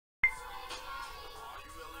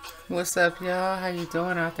What's up, y'all? How you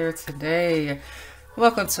doing out there today?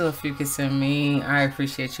 Welcome to Ophiuchus and me. I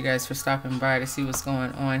appreciate you guys for stopping by to see what's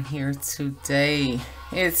going on here today.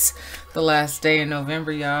 It's the last day in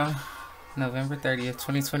November, y'all. November 30th,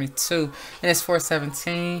 2022. And it's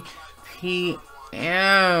 4:17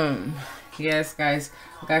 p.m. Yes, guys.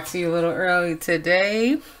 I got to you a little early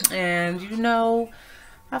today. And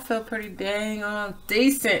I feel pretty dang on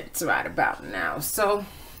decent right about now. So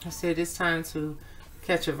I said it's time to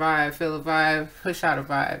catch a vibe, feel a vibe, push out a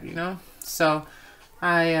vibe. So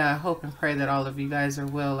I hope and pray that all of you guys are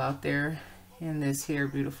well out there in this here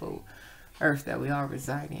beautiful earth that we all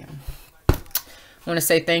reside in. I want to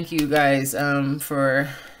say thank you guys for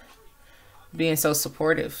being so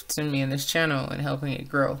supportive to me in this channel and helping it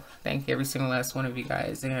grow. Thank every single last one of you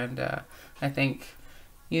guys. And I thank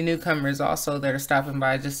you newcomers also that are stopping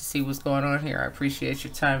by just to see what's going on here. I appreciate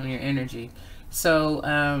your time and your energy. So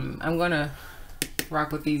I'm going to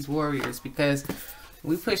rock with these warriors because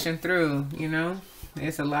we pushing through.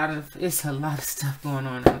 It's a lot of stuff going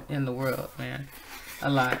on in the world, man. A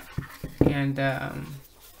lot. And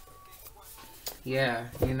yeah,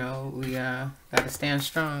 we gotta stand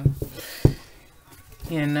strong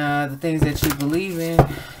in the things that you believe in.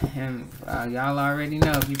 And y'all already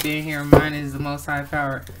know, if you've been here, mine is the most high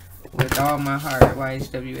power with all my heart,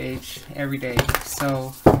 YHWH, every day.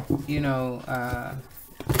 So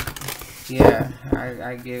yeah,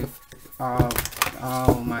 I give all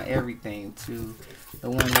my everything to the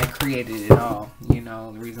one that created it all.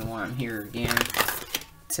 The reason why I'm here again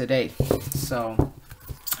today. So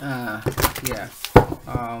yeah,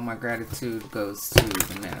 all my gratitude goes to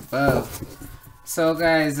the man above. So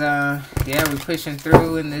guys, yeah, we're pushing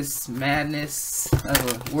through in this madness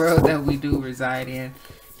of a world that we do reside in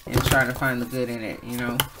and trying to find the good in it.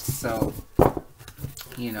 So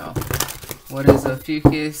what is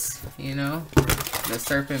Ophiuchus? The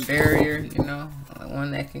serpent barrier, the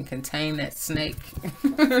one that can contain that snake.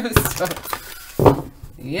 So,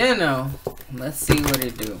 let's see what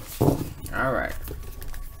it do. All right.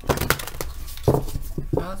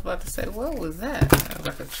 I was about to say, what was that? That was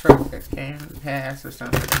like a truck that came past or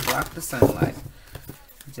something that blocked the sunlight.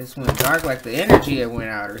 It just went dark, like the energy had went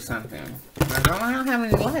out or something. Like, I don't have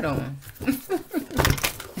any light on.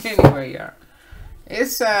 Anyway, y'all.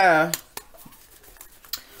 It's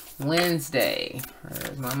Wednesday, or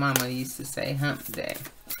as my mama used to say, hump day.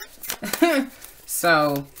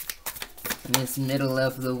 So this middle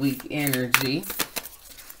of the week energy,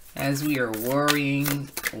 as we are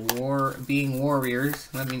being warriors.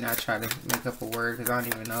 Let me not try to make up a word because I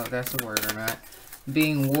don't even know if that's a word or not.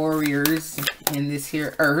 Being warriors in this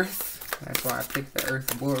here earth. That's why I picked the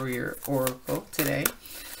Earth Warrior Oracle today.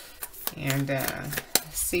 And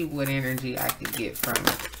see what energy I can get from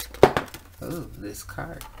it. Oh, this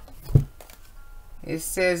card. It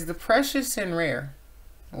says the precious and rare.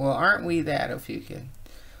 Well, aren't we that, Ophiuchus?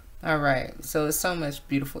 All right. So it's so much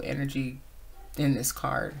beautiful energy in this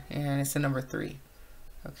card, and it's the number 3.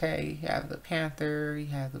 Okay, you have the panther, you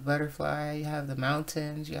have the butterfly, you have the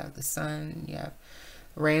mountains, you have the sun, you have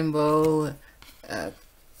rainbow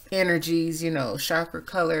energies, chakra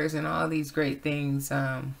colors, and all these great things.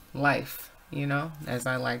 Life, as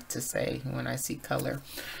I like to say when I see color.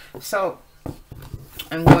 So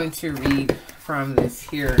I'm going to read from this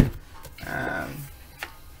here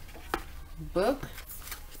book.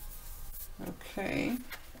 Okay.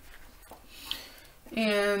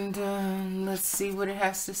 And let's see what it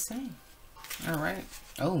has to say. All right.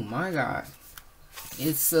 Oh my God.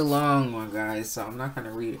 It's a long one, guys, so I'm not going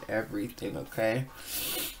to read everything, okay?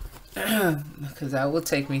 Because that will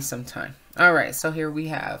take me some time. All right, so here we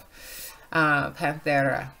have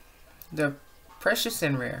Panthera, the precious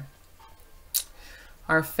and rare.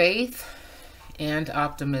 Our faith and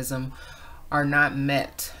optimism are not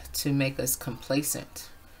meant to make us complacent,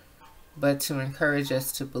 but to encourage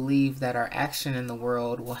us to believe that our action in the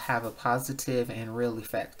world will have a positive and real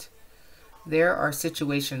effect. There are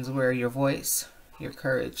situations where your voice, your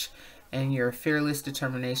courage, and your fearless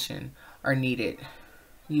determination are needed.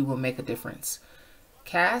 You will make a difference.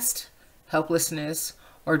 Cast helplessness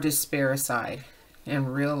or despair aside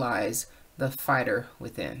and realize the fighter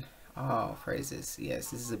within. Oh, praises.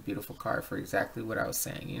 Yes, this is a beautiful card for exactly what I was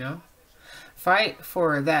saying, Fight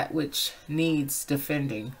for that which needs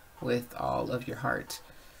defending with all of your heart.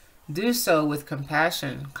 Do so with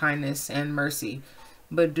compassion, kindness, and mercy,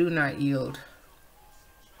 but do not yield.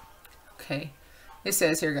 Okay. It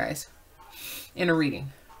says here, guys, in a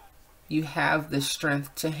reading, you have the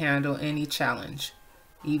strength to handle any challenge,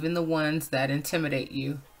 even the ones that intimidate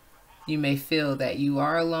you. You may feel that you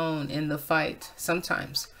are alone in the fight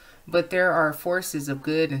sometimes, But there are forces of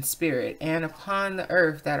good and spirit and upon the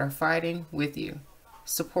earth that are fighting with you,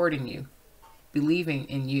 supporting you, believing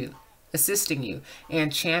in you, assisting you,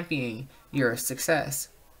 and championing your success.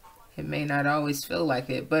 It may not always feel like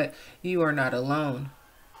it, but you are not alone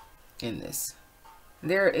in this.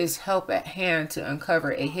 There is help at hand to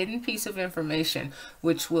uncover a hidden piece of information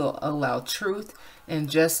which will allow truth and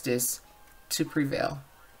justice to prevail.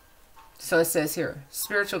 So it says here,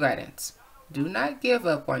 spiritual guidance. Do not give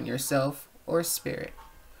up on yourself or spirit.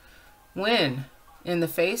 When, in the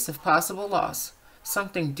face of possible loss,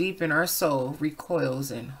 something deep in our soul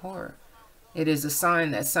recoils in horror, it is a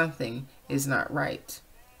sign that something is not right.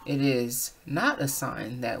 It is not a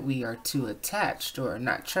sign that we are too attached or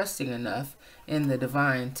not trusting enough in the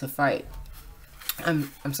divine to fight. In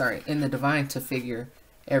the divine to figure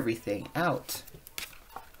everything out.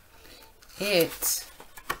 It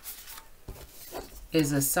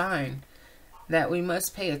is a sign that we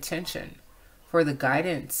must pay attention for the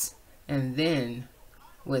guidance, and then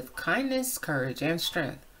with kindness, courage, and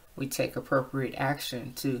strength, we take appropriate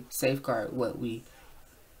action to safeguard what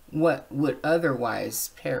would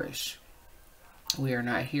otherwise perish. We are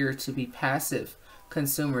not here to be passive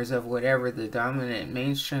consumers of whatever the dominant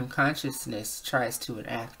mainstream consciousness tries to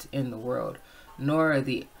enact in the world, nor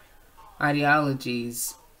the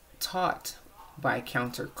ideologies taught by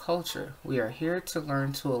counterculture. We are here to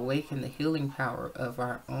learn to awaken the healing power of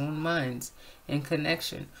our own minds in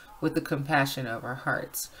connection with the compassion of our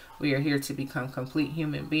hearts. We are here to become complete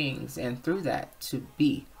human beings, and through that to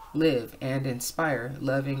be, live, and inspire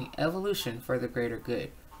loving evolution for the greater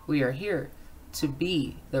good. We are here to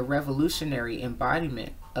be the revolutionary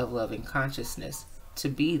embodiment of loving consciousness, to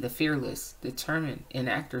be the fearless, determined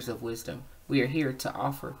enactors of wisdom. We are here to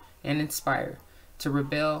offer and inspire, to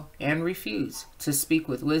rebel and refuse, to speak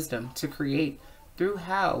with wisdom, to create through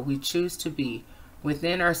how we choose to be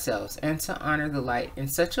within ourselves, and to honor the light in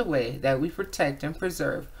such a way that we protect and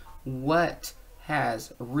preserve what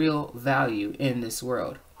has real value in this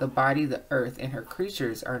world. The body, the earth, and her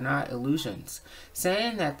creatures are not illusions.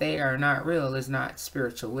 Saying that they are not real is not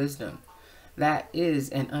spiritual wisdom. That is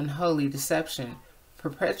an unholy deception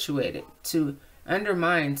perpetuated to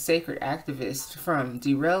undermine sacred activists from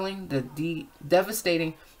derailing the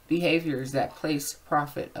devastating behaviors that place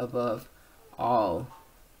profit above all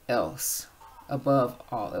else. Above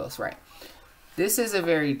all else, right? This is a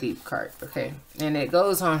very deep card, okay? And it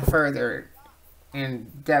goes on further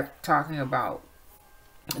in depth, talking about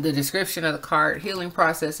the description of the card, healing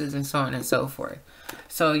processes, and so on and so forth.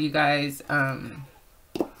 So you guys, I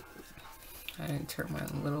didn't turn my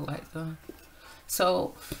little lights on.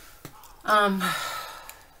 So,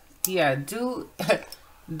 yeah, do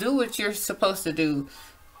what you're supposed to do,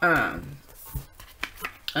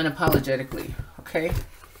 unapologetically, okay?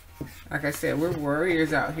 Like I said, we're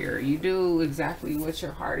warriors out here. You do exactly what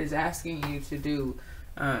your heart is asking you to do,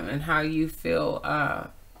 and how you feel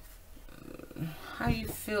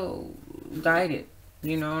guided.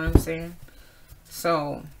 You know what I'm saying?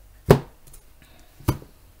 So,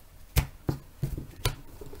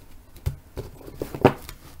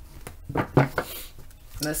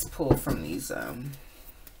 let's pull from these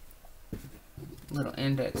little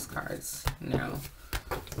index cards now.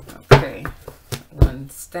 Okay, one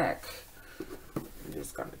stack. I'm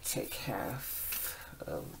just gonna take half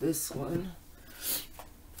of this one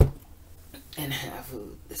and half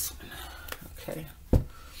of this one. Okay,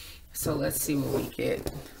 so let's see what we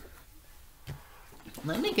get.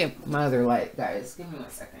 Let me get my other light, guys. Give me 1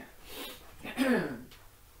 second.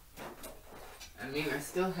 I mean, I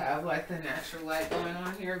still have like the natural light going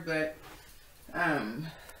on here, but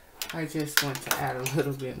I just want to add a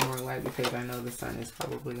little bit more light because I know the sun is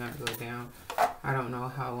probably going to go down. I don't know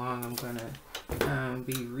how long I'm going to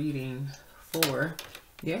be reading for.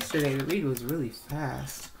 Yesterday, the read was really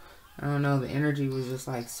fast. I don't know, the energy was just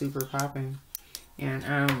like super popping.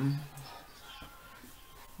 And,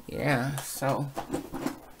 yeah, so,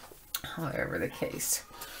 however the case.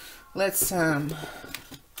 Let's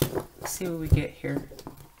see what we get here.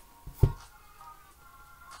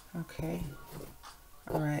 Okay.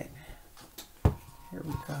 All right. Here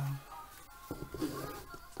we go.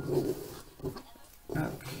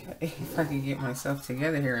 Okay, if I can get myself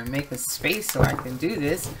together here and make a space so I can do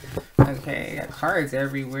this. Okay, I got cards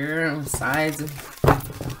everywhere on the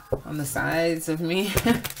sides of me.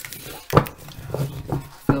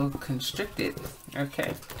 Feel constricted.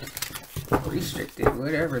 Okay. Restricted,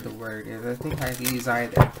 whatever the word is. I think I can use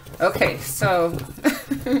either. Okay, so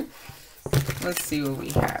let's see what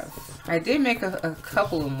we have. I did make a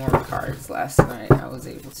couple of more cards last night. I was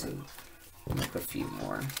able to make a few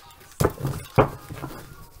more.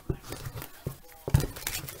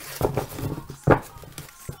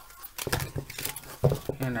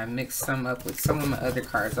 And I mixed some up with some of my other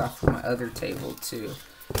cards off of my other table too.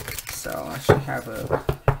 So I should have a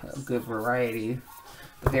good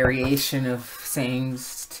variation of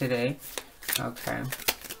sayings today. Okay.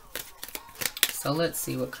 So let's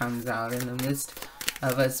see what comes out in the midst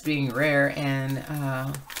of us being rare and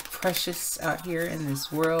precious out here in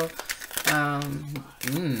this world.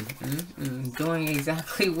 Doing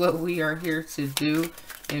exactly what we are here to do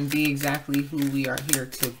and be exactly who we are here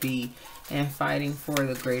to be, and fighting for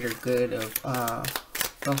the greater good of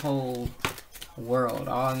the whole world,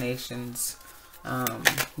 all nations,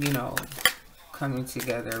 you know, coming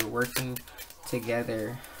together, working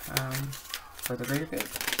together for the greater good.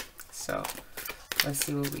 So let's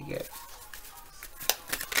see what we get.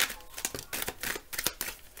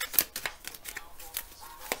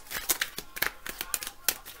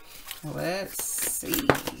 Let's see.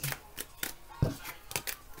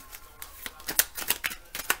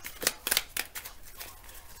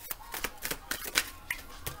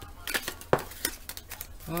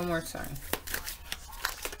 One more time.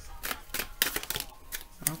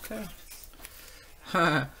 Okay.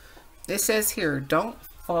 It says here, don't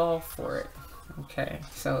fall for it. Okay.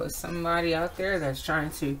 So it's somebody out there that's trying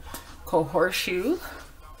to coerce you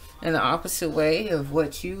in the opposite way of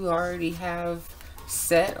what you already have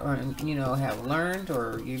set, or you know, have learned,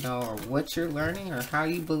 or you know, or what you're learning, or how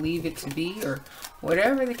you believe it to be, or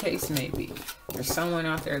whatever the case may be. There's someone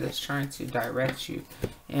out there that's trying to direct you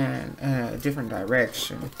in a different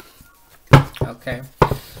direction. Okay,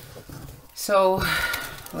 so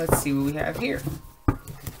let's see what we have here.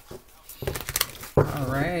 All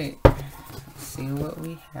right, let's see what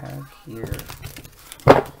we have here.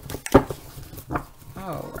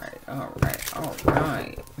 All right, all right, all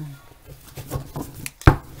right.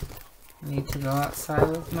 Need to go outside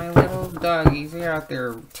with my little doggies. They're out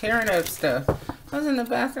there tearing up stuff. I was in the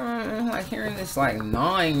bathroom, I'm like hearing this like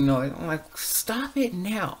gnawing noise. I'm like, stop it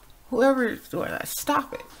now. Whoever's doing that,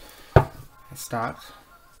 stop it. I stopped,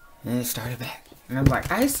 and it started back. And I'm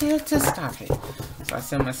like, I said to stop it. So I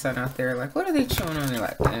sent my son out there, like, what are they chewing on? They're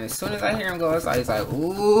like, and as soon as I hear him go outside, he's like,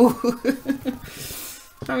 ooh.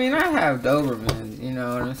 I mean, I have Dobermans, you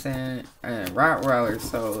know what I'm saying, and Rottweilers,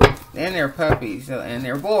 so, and they're puppies, so, and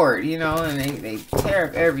they're bored, you know, and they tear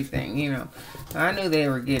up everything, you know. I knew they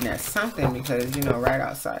were getting at something because, you know, right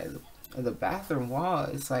outside of the bathroom wall,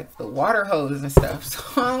 it's like the water hose and stuff.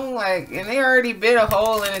 So I'm like, and they already bit a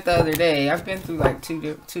hole in it the other day. I've been through like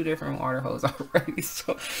two different water hoses already.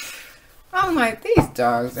 So I'm like, these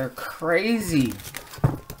dogs are crazy.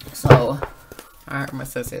 So I heard my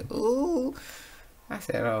son say, ooh. I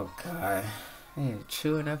said, oh God, they're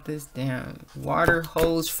chewing up this damn water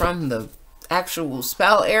hose from the actual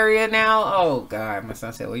spout area now. Oh God. My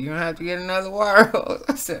son said, well, you're gonna have to get another water hose.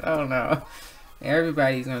 I said, oh no.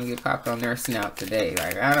 Everybody's gonna get popped on their snout today.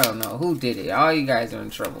 Like, I don't know who did it. All you guys are in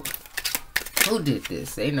trouble. Who did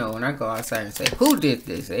this? They know when I go outside and say, who did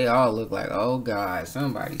this? They all look like, oh God,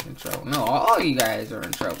 somebody's in trouble. No, all you guys are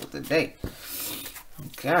in trouble today.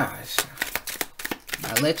 Gosh.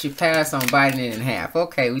 I let you pass on biting it in half.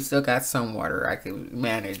 Okay, we still got some water I could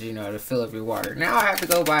manage, you know, to fill up your water. Now I have to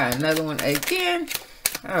go buy another one again.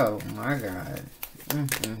 Oh my God.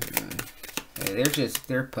 Yeah,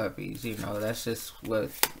 they're puppies, you know. That's just what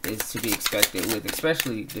is to be expected with,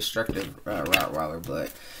 especially destructive Rottweiler blood.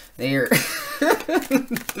 They're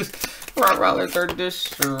Rottweilers are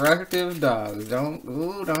destructive dogs.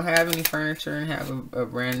 Don't have any furniture and have a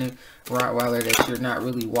brand new Rottweiler that you're not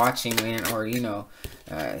really watching, man, or you know,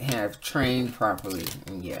 have trained properly.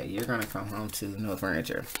 And yeah, you're gonna come home to no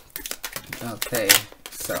furniture. Okay,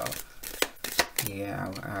 so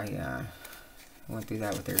yeah, I went through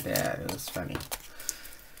that with their dad. It was funny,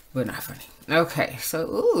 but not funny. Okay, so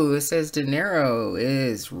ooh, it says dinero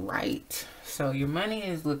is right. So your money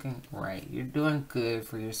is looking right. You're doing good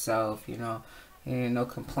for yourself, you know. And no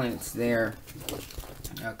complaints there.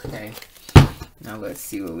 Okay. Now let's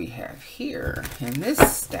see what we have here in this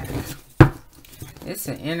stack. It's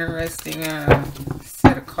an interesting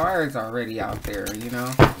set of cards already out there, you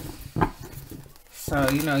know. So,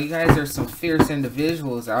 you know, you guys are some fierce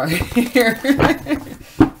individuals out here.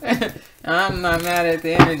 I'm not mad at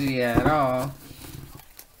the energy at all.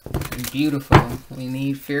 Beautiful. We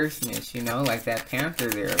need fierceness, you know, like that panther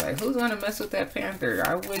there. Like, who's gonna mess with that panther?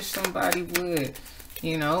 I wish somebody would.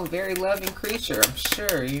 You know, very loving creature, I'm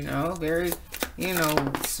sure, you know, very, you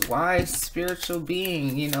know, wise spiritual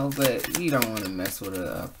being, you know, but you don't want to mess with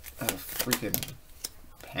a freaking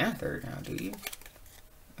panther now, do you?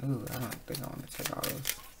 Ooh, I don't think I want to take all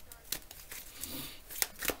those.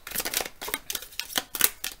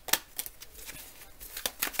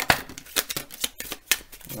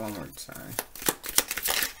 One more time.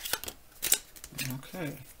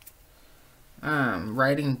 Okay.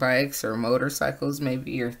 Riding bikes or motorcycles may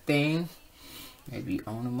be your thing. Maybe you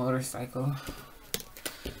own a motorcycle.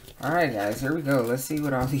 Alright guys, here we go. Let's see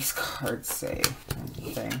what all these cards say.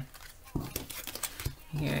 Okay.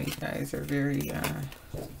 Yeah, you guys are very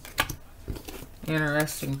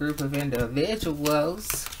interesting group of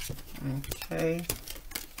individuals. Okay.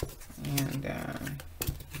 And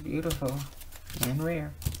beautiful and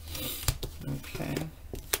rare. Okay.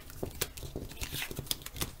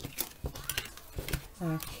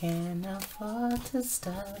 I can't afford to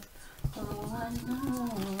stop. Oh, I know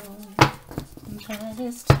that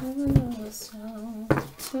is too soon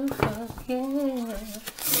to forget.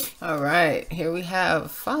 All right, here we have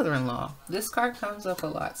father-in-law. This card comes up a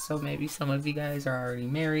lot, so maybe some of you guys are already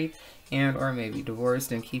married and or maybe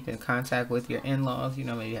divorced and keep in contact with your in-laws. You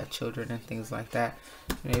know, maybe you have children and things like that.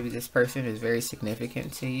 Maybe this person is very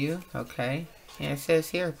significant to you. Okay, and it says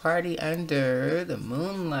here, party under the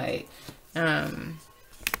moonlight.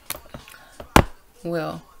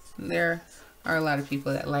 Well, there are a lot of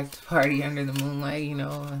people that like to party under the moonlight, you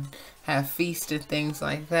know, and have feasts and things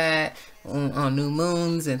like that on new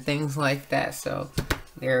moons and things like that. So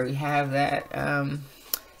there we have that.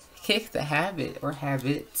 Kick the habit or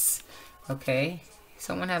habits. Okay.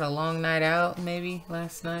 Someone had a long night out maybe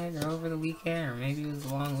last night or over the weekend, or maybe it was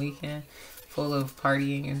a long weekend full of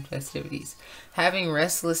partying and festivities. Having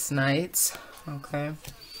restless nights. Okay.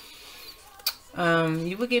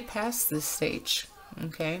 You will get past this stage.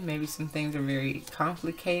 Okay, maybe some things are very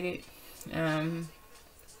complicated.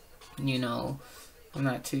 You know, I'm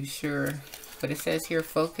not too sure, but it says here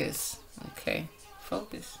focus. Okay,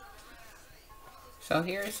 focus. So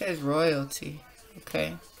here it says royalty.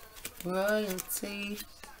 Okay, royalty.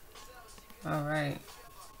 All right.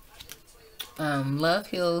 Love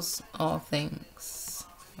heals all things.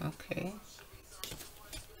 Okay.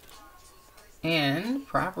 And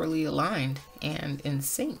properly aligned and in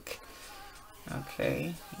sync.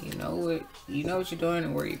 Okay, you know what you're doing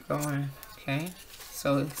and where you're going. Okay,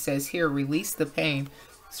 so it says here, release the pain.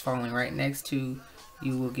 It's falling right next to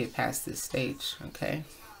you will get past this stage. Okay,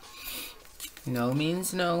 no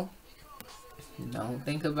means no. Don't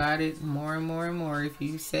think about it more and more and more. If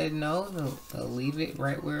you said no, they'll leave it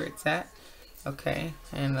right where it's at. Okay,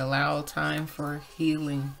 and allow time for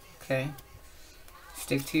healing. Okay,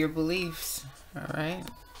 stick to your beliefs. All right.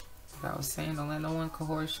 I was saying, don't let no one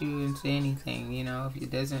coerce you into anything. You know, if it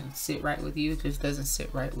doesn't sit right with you, it just doesn't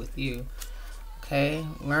sit right with you. Okay,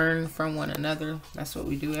 learn from one another. That's what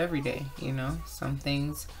we do every day. You know, some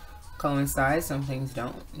things coincide, some things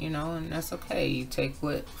don't. You know, and that's okay. You take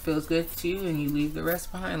what feels good to you and you leave the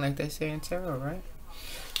rest behind, like they say in tarot, right?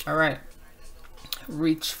 All right,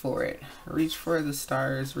 reach for it. Reach for the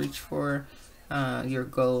stars. Reach for your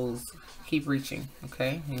goals. Keep reaching.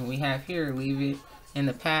 Okay, and we have here, leave it in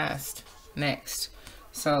the past. Next.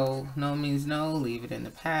 So no means no. Leave it in the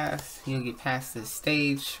past. You'll get past this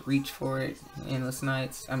stage. Reach for it. Endless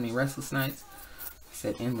nights. I mean restless nights. I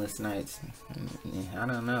said endless nights. I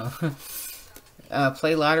don't know.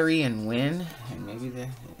 Play lottery and win. And maybe the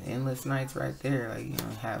endless nights right there. Like, you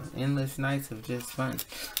know, have endless nights of just fun.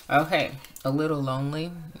 Okay. A little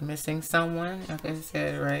lonely. Missing someone. Like I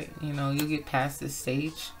said, right? You know, you'll get past this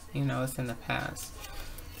stage. You know, it's in the past.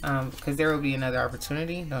 Because there will be another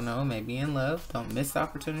opportunity. Don't know, maybe in love. Don't miss the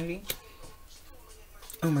opportunity.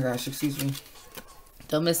 Oh my gosh, excuse me.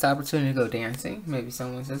 Don't miss the opportunity to go dancing. Maybe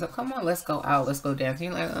someone says, oh, come on, let's go out. Let's go dancing.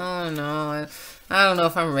 You're like, oh no, I don't know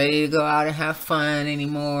if I'm ready to go out and have fun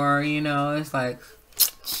anymore. You know, it's like,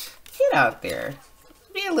 get out there.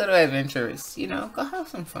 Be a little adventurous. You know, go have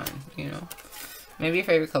some fun. You know, maybe your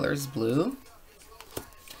favorite color is blue.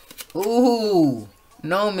 Ooh.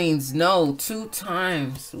 No means no 2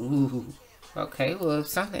 times. Ooh. Okay, well, if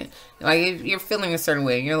something, like if you're feeling a certain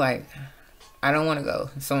way and you're like, I don't want to go.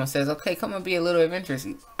 Someone says, okay, come and be a little adventurous.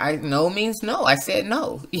 No means no. I said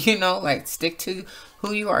no. You know, like stick to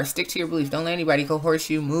who you are. Stick to your beliefs. Don't let anybody coerce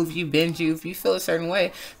you, move you, bend you. If you feel a certain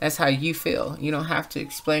way, that's how you feel. You don't have to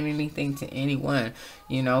explain anything to anyone,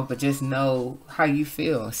 you know, but just know how you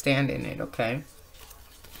feel. Stand in it, okay?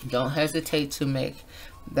 Don't hesitate to make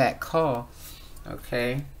that call.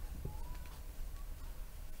 Okay.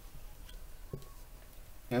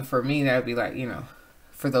 And for me, that would be like, you know,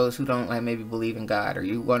 for those who don't like maybe believe in God or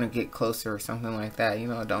you want to get closer or something like that, you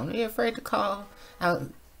know, don't be afraid to call out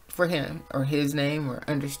for him or his name or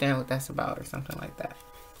understand what that's about or something like that.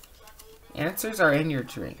 Answers are in your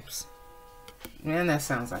dreams. Man, that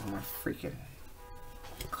sounds like my freaking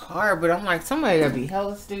card, but I'm like, somebody gotta be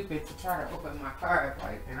hella stupid to try to open my card,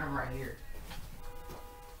 like, and I'm right here.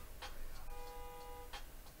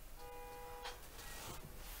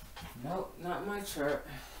 Nope, not my chart.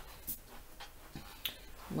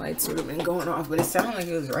 Lights would have been going off, but it sounded like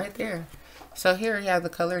it was right there. So here you have the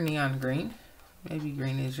color neon green. Maybe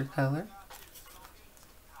green is your color.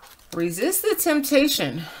 Resist the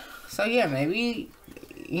temptation. So yeah, maybe,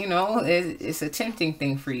 you know, it's a tempting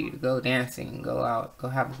thing for you to go dancing, go out, go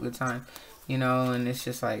have a good time, you know, and it's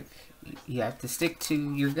just like you have to stick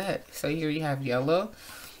to your gut. So here you have yellow,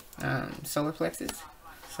 solar plexus.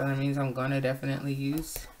 So that means I'm going to definitely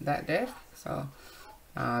use that deck. So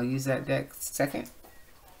I'll use that deck second.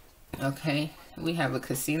 Okay, we have a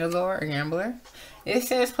casino goer, a gambler. It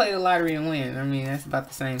says play the lottery and win. I mean, that's about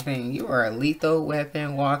the same thing. You are a lethal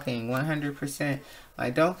weapon walking, 100%.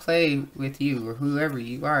 Like, don't play with you or whoever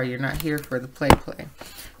you are. You're not here for the play.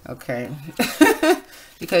 Okay?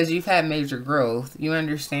 Because you've had major growth. You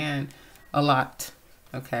understand a lot.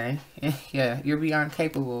 Okay? Yeah, you're beyond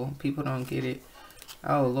capable. People don't get it.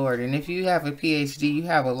 Oh, Lord. And if you have a PhD, you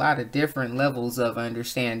have a lot of different levels of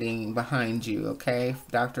understanding behind you, okay?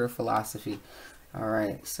 Doctor of Philosophy. All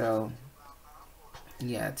right. So,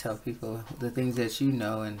 yeah, tell people the things that you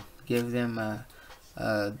know and give them a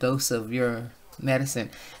dose of your medicine.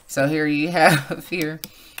 So here you have here,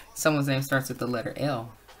 someone's name starts with the letter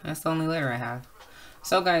L. That's the only letter I have.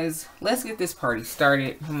 So, guys, let's get this party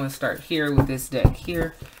started. I'm going to start here with this deck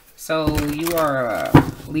here. So, you are a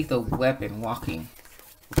lethal weapon walking.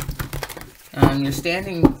 You're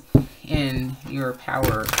standing in your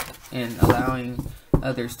power and allowing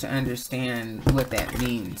others to understand what that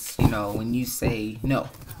means. You know, when you say no,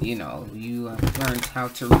 you know, you learned how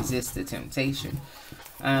to resist the temptation.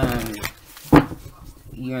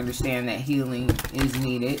 You understand that healing is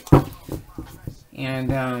needed.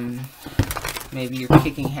 And maybe you're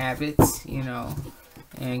kicking habits, you know,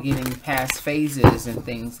 and getting past phases and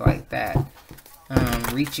things like that.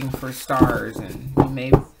 Reaching for stars, and you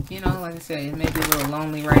may, you know, like I said, it may be a little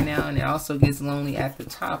lonely right now, and it also gets lonely at the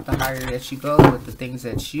top the higher that you go with the things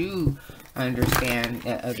that you understand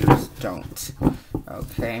that others don't.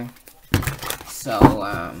 Okay, so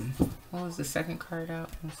what was the second card out?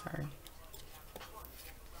 I'm sorry.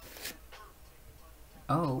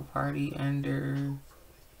 Oh, party under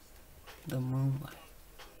the moonlight.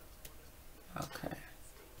 Okay,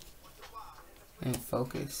 and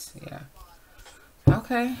focus. Yeah.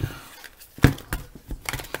 Okay.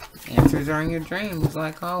 Answers are in your dreams,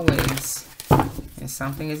 like always. And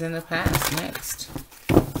something is in the past. Next.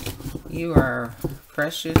 You are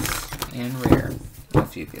precious and rare,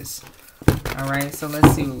 Ophiuchus. Alright, so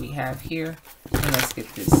let's see what we have here. And let's get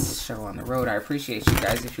this show on the road. I appreciate you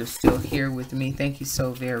guys if you're still here with me. Thank you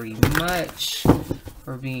so very much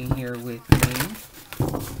for being here with me.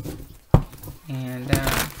 And,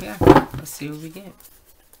 yeah, let's see what we get.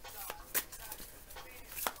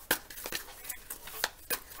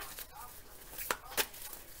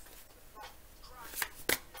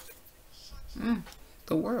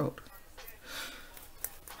 The world.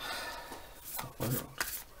 The world.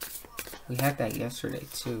 We had that yesterday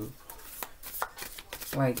too.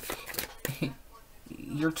 Like,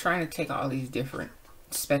 you're trying to take all these different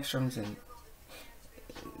spectrums and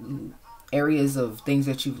areas of things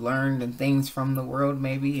that you've learned and things from the world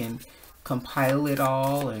maybe, and compile it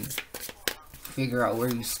all and figure out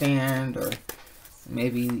where you stand, or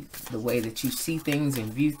maybe the way that you see things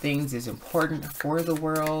and view things is important for the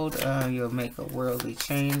world. You'll make a worldly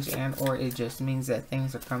change, and or it just means that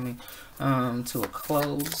things are coming to a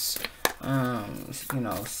close. You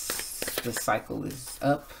know, the cycle is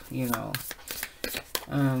up, you know.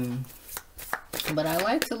 But I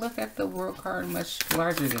like to look at the world card much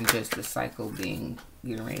larger than just the cycle getting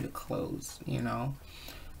ready to close, you know.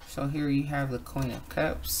 So here you have the Queen of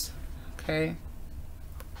Cups, okay,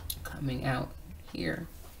 coming out here.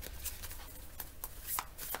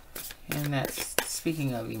 And that's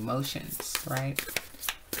speaking of emotions, right?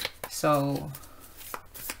 So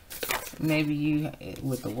maybe you,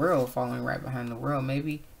 with the world falling right behind the world,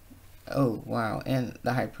 maybe, oh wow, and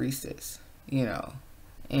the High Priestess, you know,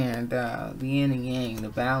 and the yin and yang, the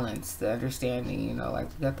balance, the understanding, you know, like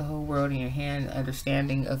you got the whole world in your hand,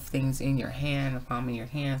 understanding of things in your hand, the palm of your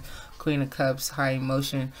hand. Queen of Cups, high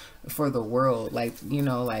emotion for the world, like, you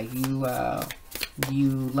know, like you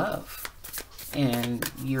love, and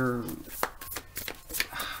you're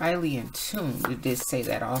highly in tune. It did say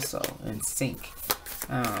that also, in sync,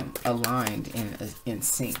 aligned in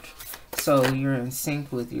sync. So you're in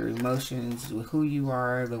sync with your emotions, with who you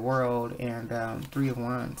are, the world, and Three of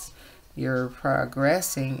Wands. You're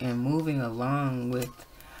progressing and moving along with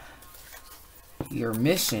your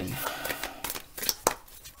mission.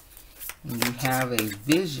 You have a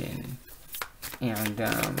vision, and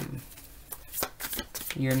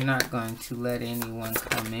You're not going to let anyone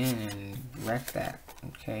come in and wreck that,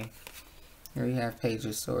 okay? Here you have Page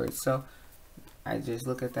of Swords. So I just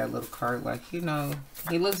look at that little card like, you know,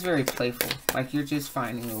 he looks very playful. Like you're just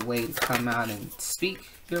finding a way to come out and speak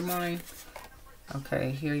your mind.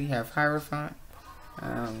 Okay, here you have Hierophant.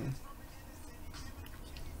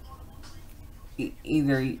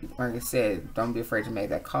 Either, like I said, don't be afraid to make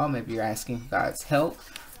that call. Maybe you're asking God's help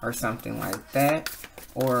or something like that.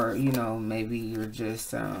 Or, you know, maybe you're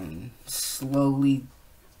just slowly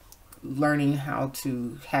learning how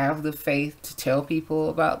to have the faith to tell people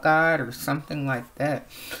about God or something like that.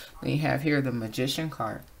 Then you have here the Magician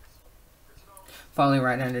card falling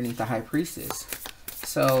right underneath the High Priestess.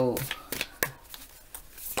 So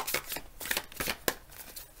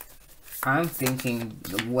I'm thinking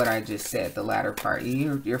what I just said, the latter part.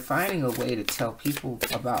 You're finding a way to tell people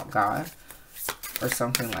about God or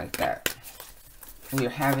something like that. You're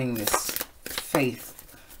having this faith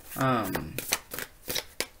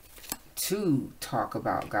to talk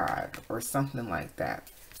about God or something like that.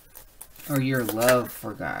 Or your love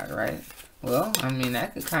for God, right? Well, I mean,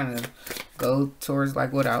 that could kind of go towards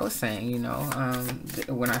like what I was saying, you know,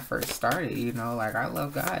 when I first started, you know, like I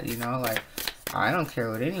love God, you know, like I don't care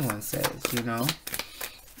what anyone says, you know.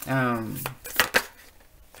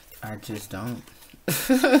 I just don't.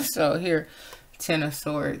 So here, Ten of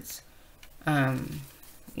Swords.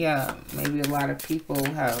 Yeah, maybe a lot of people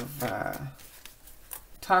have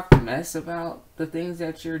talked mess about the things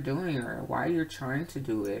that you're doing or why you're trying to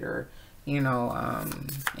do it, or, you know,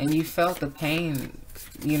 and you felt the pain,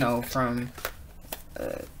 you know, from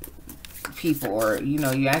people, or, you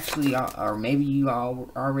know, you actually, or maybe you all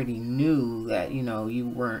already knew that, you know, you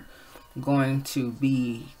weren't going to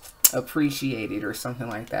be appreciated or something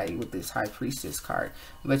like that with this High Priestess card,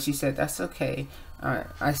 but you said that's okay.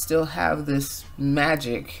 I still have this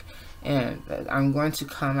magic and I'm going to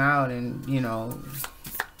come out, and, you know,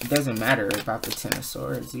 it doesn't matter about the Ten of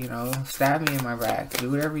Swords, you know, stab me in my back, do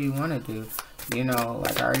whatever you want to do, you know,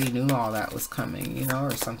 like I already knew all that was coming, you know,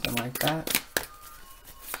 or something like that.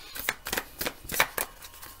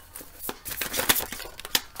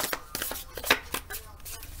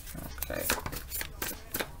 Okay.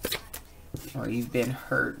 Or you've been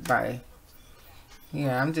hurt by,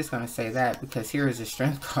 yeah, I'm just going to say that because here is a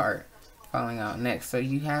Strength card falling out next. So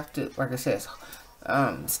you have to, like I said,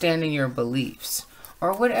 stand in your beliefs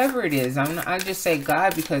or whatever it is. I just say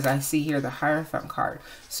God because I see here the Hierophant card.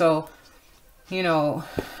 So, you know,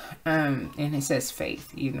 and it says faith,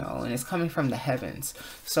 you know, and it's coming from the heavens.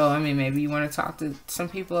 So, I mean, maybe you want to talk to some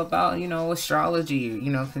people about, you know, astrology,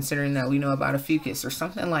 you know, considering that we know about Ophiuchus or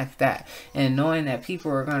something like that, and knowing that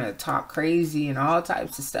people are going to talk crazy and all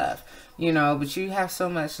types of stuff, you know, but you have so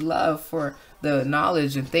much love for the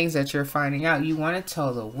knowledge and things that you're finding out. You want to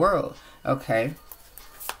tell the world, okay?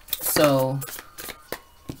 So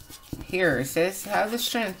here it says have the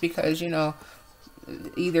strength because, you know,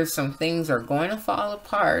 either some things are going to fall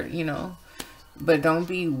apart, you know, but don't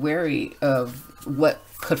be wary of what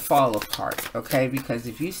could fall apart, okay? Because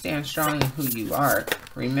if you stand strong in who you are,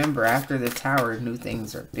 remember, after the tower, new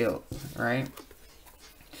things are built, right?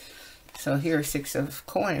 So here, Six of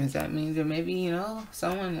Coins. That means that maybe, you know,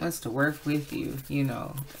 someone wants to work with you, you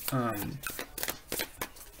know.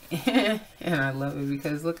 And I love it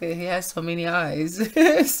because look at, he has so many eyes.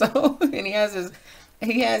 So, and he has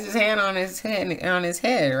his hand on his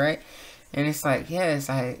head, right? And it's like, yes,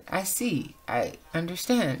 I see, I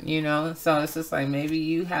understand, you know. So it's just like maybe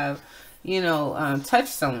you have, you know,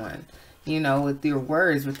 touched someone, you know, with your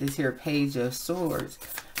words, with this here Page of Swords,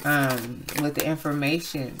 with the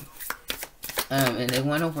information, and they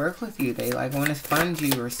want to work with you. They like want to fund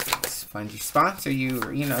you or sponsor you,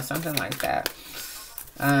 or, you know, something like that,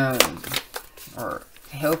 or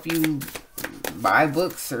help you buy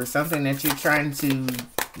books or something that you're trying to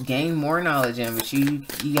gain more knowledge in, but you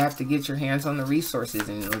have to get your hands on the resources,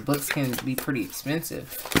 and the books can be pretty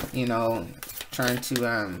expensive, you know, trying to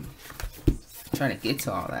get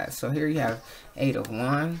to all that. So here you have Eight of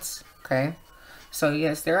Wands, okay? So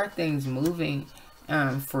yes, there are things moving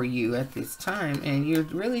for you at this time, and you're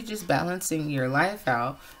really just balancing your life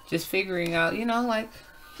out, just figuring out, you know, like,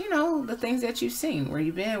 you know, the things that you've seen, where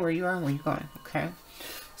you've been, where you are, and where you're going, okay?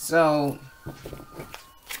 So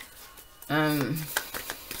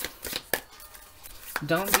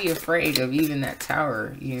don't be afraid of even that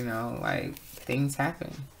tower, you know, like, things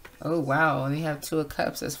happen. Oh, wow. And you have Two of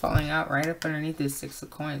Cups that's falling out right up underneath this Six of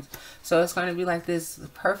Coins. So it's going to be like this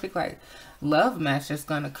perfect, like, love match that's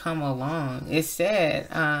going to come along. It said,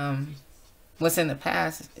 what's in the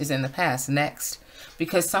past is in the past next,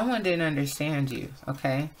 because someone didn't understand you,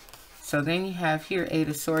 okay? So then you have here Eight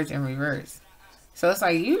of Swords in reverse. So it's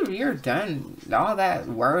like you're done. All that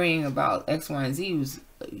worrying about X, Y, and Z was,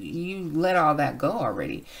 you let all that go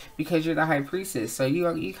already, because you're the high priestess. So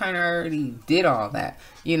you kind of already did all that,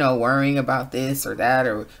 you know, worrying about this or that,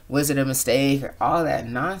 or was it a mistake, or all that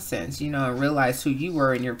nonsense, you know, and realize who you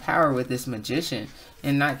were in your power with this magician,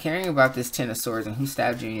 and not caring about this Ten of Swords and who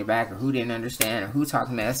stabbed you in your back, or who didn't understand, or who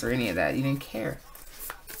talked mess, or any of that. You didn't care.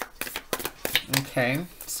 Okay,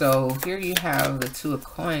 so here you have the Two of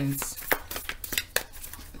Coins.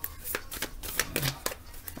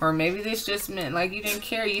 Or maybe this just meant like you didn't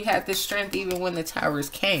care. You had the strength even when the towers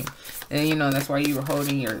came. And, you know, that's why you were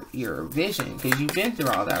holding your vision. Because you've been through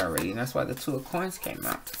all that already. And that's why the Two of Coins came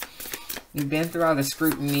out. You've been through all the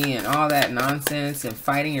scrutiny and all that nonsense. And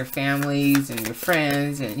fighting your families and your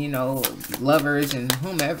friends. And, you know, lovers and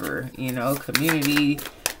whomever. You know, community.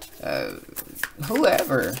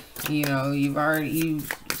 Whoever. You know, you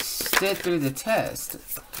stood through the test.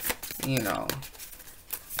 You know.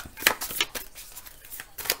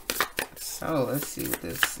 So let's see what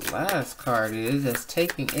this last card is. That's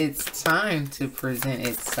taking its time to present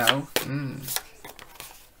itself.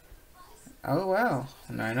 Oh, wow.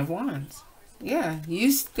 Nine of Wands. Yeah,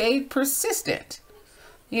 you stayed persistent,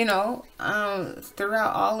 you know,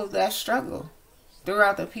 throughout all of that struggle,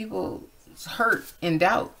 throughout the people's hurt and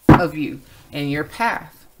doubt of you and your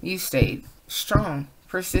path. You stayed strong,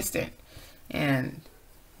 persistent. And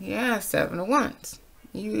yeah, Seven of Wands.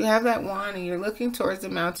 You have that wand and you're looking towards the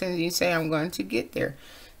mountains. You say, I'm going to get there.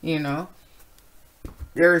 You know,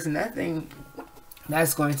 there is nothing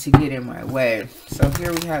that's going to get in my way. So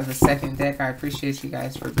here we have the second deck. I appreciate you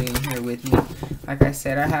guys for being here with me. Like I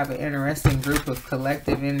said, I have an interesting group of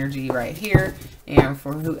collective energy right here. And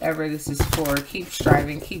for whoever this is for, keep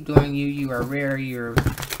striving, keep doing you. You are rare, you're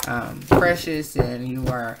precious, and you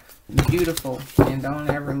are beautiful. And don't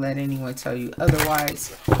ever let anyone tell you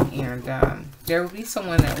otherwise. And there will be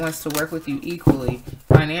someone that wants to work with you equally,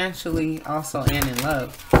 financially, also, and in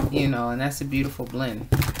love. You know, and that's a beautiful blend.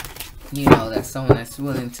 You know, that's someone that's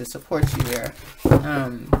willing to support you there.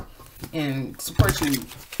 And support you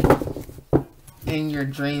in your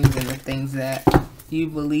dreams and the things that you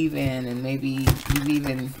believe in. And maybe you've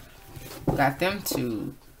even got them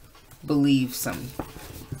to believe some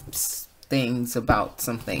things about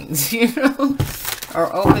some things, you know,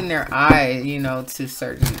 or open their eye, you know, to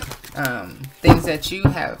certain things that you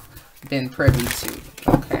have been privy to.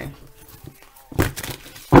 Okay.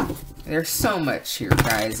 There's so much here,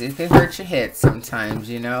 guys. It can hurt your head sometimes,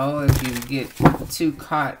 you know, if you get too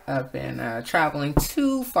caught up in traveling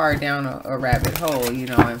too far down a rabbit hole, you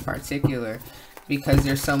know, in particular, because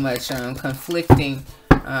there's so much conflicting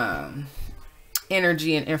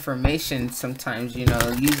energy and information sometimes, you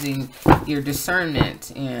know, using your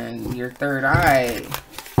discernment and your third eye,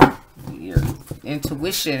 your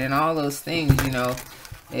intuition and all those things, you know,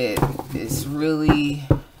 it's really...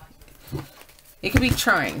 It can be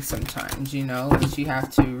trying sometimes, you know, but you have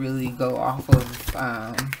to really go off of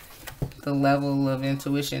the level of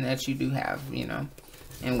intuition that you do have, you know,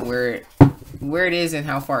 and where it is and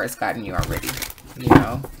how far it's gotten you already, you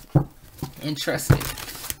know, and trust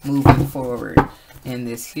it moving forward in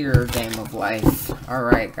this here game of life. All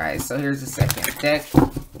right, guys, so here's the second deck,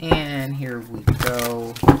 and here we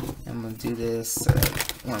go. I'm going to do this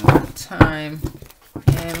one more time,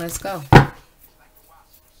 and let's go.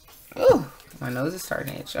 Ooh. My nose is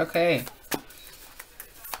starting to itch. Okay.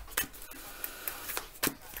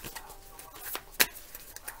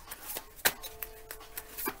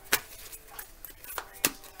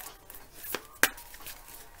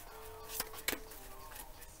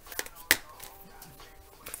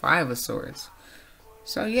 Five of Swords.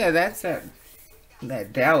 So yeah, that's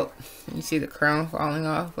that doubt. You see the crown falling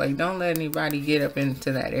off? Like, don't let anybody get up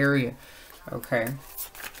into that area. Okay.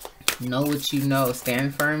 Know what you know.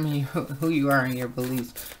 Stand firm in who you are and your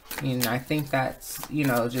beliefs. And I think that's, you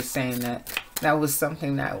know, just saying that was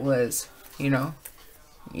something that was, you know,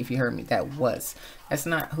 if you heard me, that's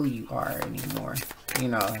not who you are anymore. You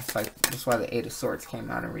know, it's like, that's why the Eight of Swords came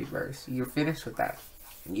out in reverse. You're finished with that.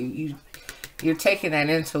 You're taking that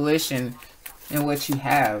intuition and what you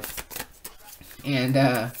have, and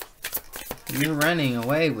you're running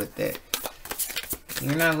away with it.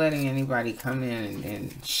 You're not letting anybody come in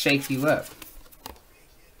and shake you up.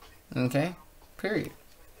 Okay? Period.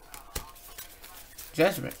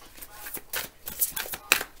 Judgment.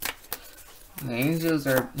 The angels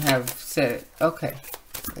have said, okay,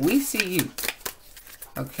 we see you.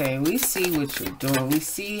 Okay, we see what you're doing. We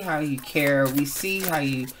see how you care. We see how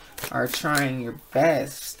you are trying your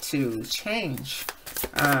best to change.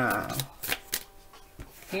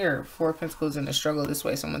 Here, Four of Pentacles in the struggle this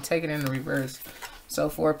way. So I'm going to take it in the reverse. So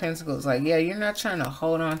Four of Pentacles, like, yeah, you're not trying to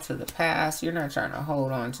hold on to the past. You're not trying to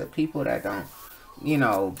hold on to people that don't, you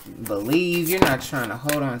know, believe. You're not trying to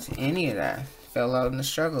hold on to any of that. Fell out in the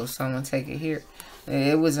struggle. Someone take it here.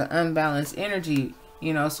 It was an unbalanced energy,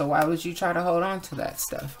 you know, so why would you try to hold on to that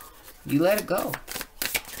stuff? You let it go.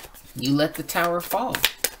 You let the tower fall.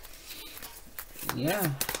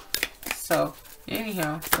 Yeah. So,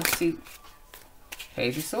 anyhow, let's see.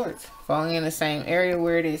 Page of Swords. Falling in the same area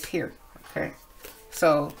where it is here. Okay.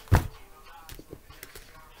 So,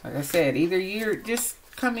 like I said, either you're just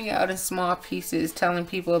coming out in small pieces, telling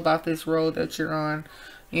people about this road that you're on,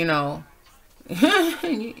 you know.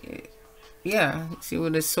 Yeah, see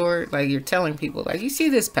with the sword, like you're telling people, like, you see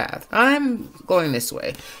this path, I'm going this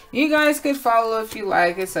way. You guys could follow if you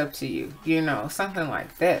like, it's up to you, you know, something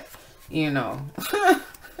like that, you know.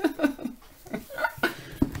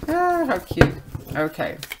 Ah, how cute.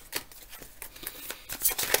 Okay.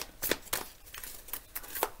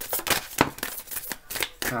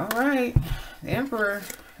 All right, the Emperor.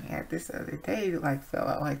 I had this other day, like, fell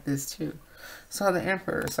out like this too. So the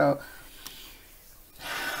Emperor, so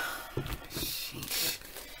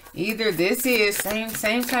either this is same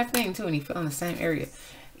type thing too, and he fell in the same area.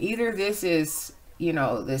 Either this is, you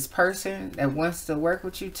know, this person that wants to work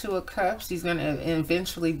with you, Two of Cups, he's going to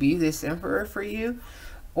eventually be this Emperor for you,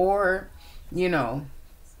 or, you know,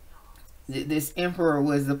 this Emperor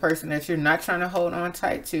was the person that you're not trying to hold on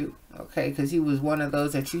tight to, okay, because he was one of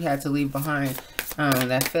those that you had to leave behind,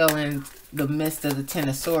 that fell in the midst of the Ten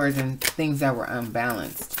of Swords and things that were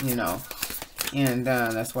unbalanced, you know, and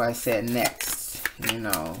that's why I said next, you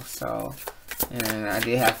know. So, and I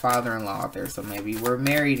did have father-in-law out there, so maybe we're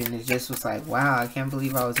married and it just was like, wow, I can't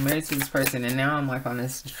believe I was married to this person, and now I'm like on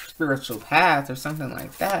this spiritual path or something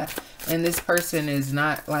like that, and this person is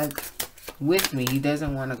not like with me. He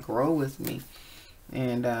doesn't want to grow with me.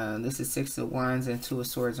 And this is Six of Wands and Two of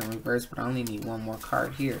Swords in reverse, but I only need one more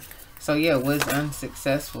card here. So yeah, it was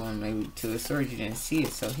unsuccessful, and maybe Two of Swords, you didn't see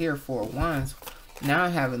it. So here, Four of Wands. Now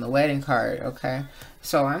I'm having the wedding card, okay?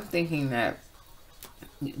 So I'm thinking that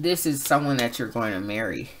this is someone that you're going to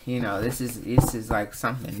marry. You know, this is like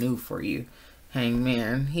something new for you.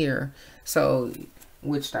 Hangman here. So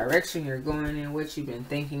which direction you're going in, what you've been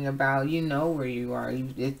thinking about, you know where you are.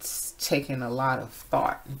 It's taken a lot of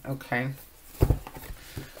thought, okay?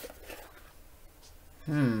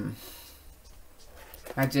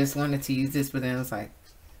 I just wanted to use this, but then I was like,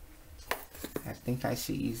 I think I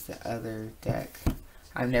should use the other deck.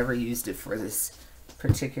 I've never used it for this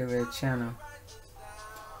particular channel.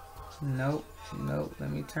 Nope, nope,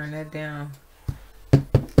 let me turn that down.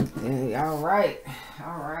 All right.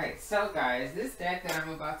 So guys, this deck that I'm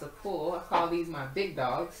about to pull, I call these my big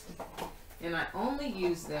dogs, and I only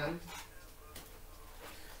use them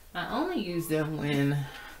when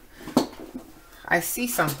I see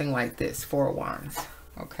something like this, Four of Wands.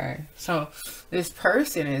 Okay, so this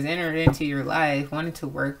person has entered into your life, wanting to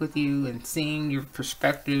work with you and seeing your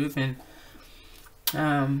perspective, and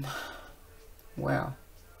well,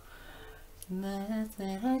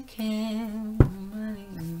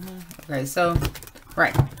 okay, so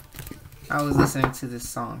right, I was listening to this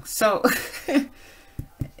song, so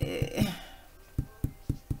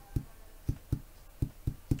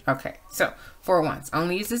okay, so Four of Wands. I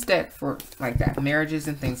only use this deck for like that, marriages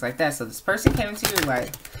and things like that. So this person came into your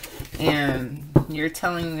life and you're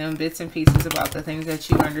telling them bits and pieces about the things that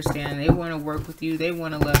you understand. They want to work with you. They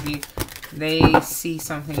want to love you. They see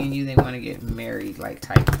something in you. They want to get married, like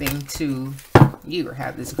type thing to you, or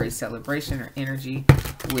have this great celebration or energy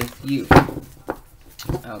with you.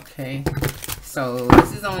 Okay, so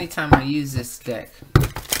this is the only time I use this deck.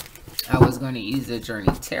 I was going to use the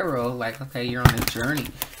Journey Tarot, like, okay, you're on a journey.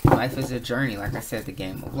 Life is a journey, like I said, the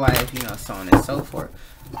game of life, you know, so on and so forth.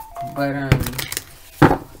 But,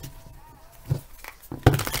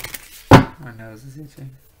 my nose is itching.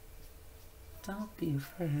 Don't be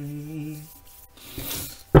afraid.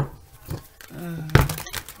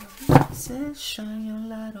 Says shine your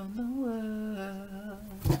light on the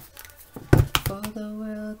world, for the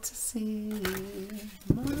world to see.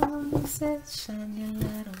 Mama says shine your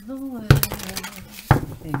light on the world.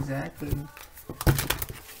 Exactly.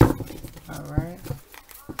 Alright.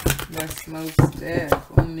 That's most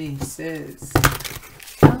deaf on me says.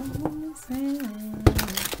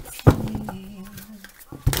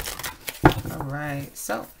 Alright,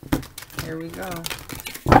 so here we go.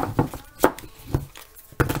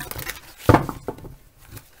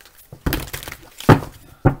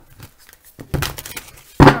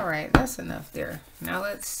 Alright, that's enough there. Now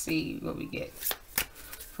let's see what we get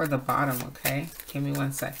for the bottom, okay? Give me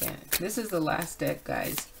 1 second. This is the last deck,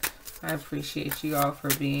 guys. I appreciate you all for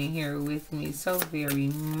being here with me so very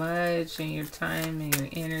much, and your time and your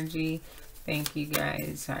energy. Thank you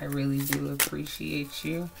guys. I really do appreciate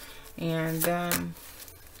you. And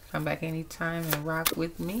come back anytime and rock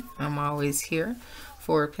with me. I'm always here.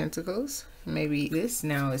 4 of Pentacles. Maybe this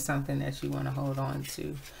now is something that you want to hold on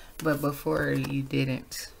to, but before you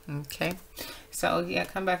didn't. Okay, so yeah,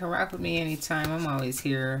 come back and rock with me anytime. I'm always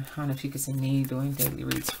here on Ophiuchus Nov doing daily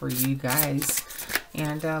reads for you guys.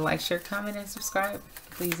 And like, share, comment, and subscribe,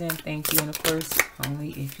 please and thank you. And of course, only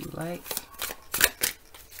if you like.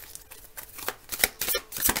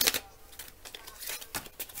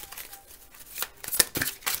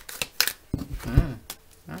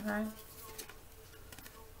 All right.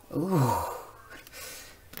 Ooh.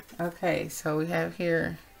 Okay, so we have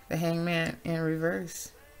here the Hangman in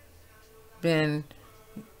reverse. Been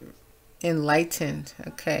enlightened.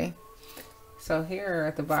 Okay. So here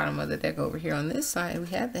at the bottom of the deck over here on this side, we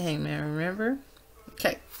had the Hangman, remember?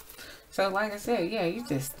 Okay. So like I said, yeah, you're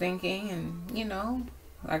just thinking and, you know,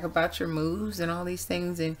 like about your moves and all these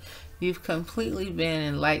things, and you've completely been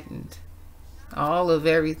enlightened. All of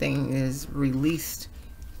everything is released.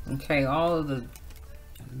 Okay, all of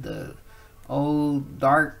the old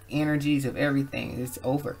dark energies of everything is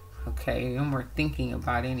over. Okay, no more thinking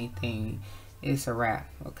about anything. It's a wrap.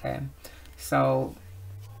 Okay, so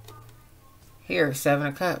here, 7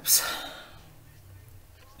 of Cups.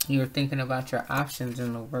 You're thinking about your options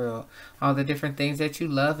in the world, all the different things that you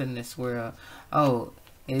love in this world. Oh,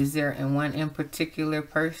 is there in one in particular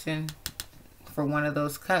person for one of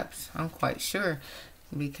those cups? I'm quite sure,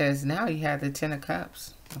 because now you have the 10 of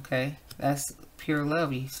Cups. Okay, that's pure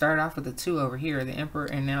love. You start off with the 2 over here, the Emperor,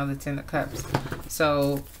 and now the 10 of Cups.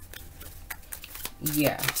 So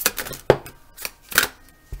yeah,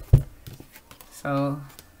 so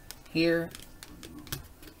here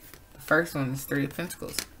the first one is 3 of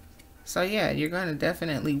Pentacles. So yeah, you're going to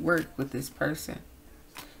definitely work with this person.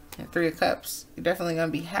 And 3 of Cups, you're definitely going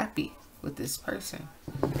to be happy with this person.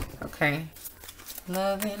 Okay,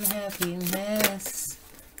 love and happiness.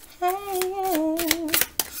 Hey.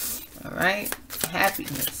 All right,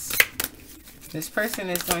 happiness. This person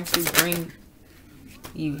is going to bring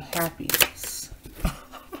you happiness.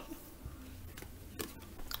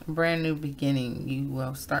 Brand new beginning. You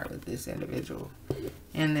will start with this individual.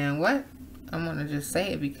 And then what? I'm going to just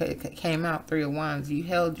say it because it came out 3 of Wands. You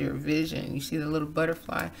held your vision. You see the little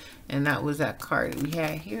butterfly? And that was that card we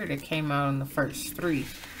had here that came out on the first 3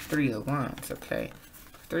 of Wands. Okay.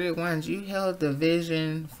 3 of Wands, you held the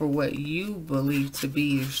vision for what you believe to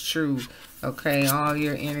be is true. Okay, all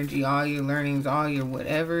your energy, all your learnings, all your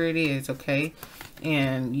whatever it is, okay?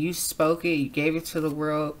 And you spoke it, you gave it to the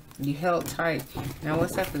world, you held tight. Now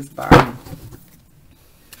what's at this bottom?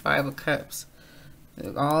 5 of Cups.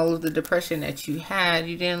 All of the depression that you had,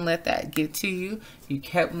 you didn't let that get to you. You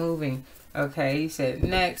kept moving. Okay, you said,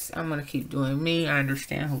 next, I'm going to keep doing me. I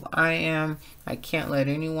understand who I am. I can't let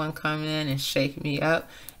anyone come in and shake me up.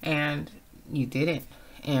 And you didn't.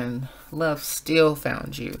 And love still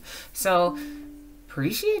found you. So,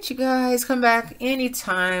 appreciate you guys. Come back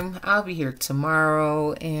anytime. I'll be here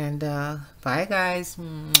tomorrow. And bye, guys.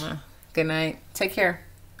 Good night. Take care.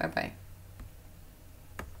 Bye-bye.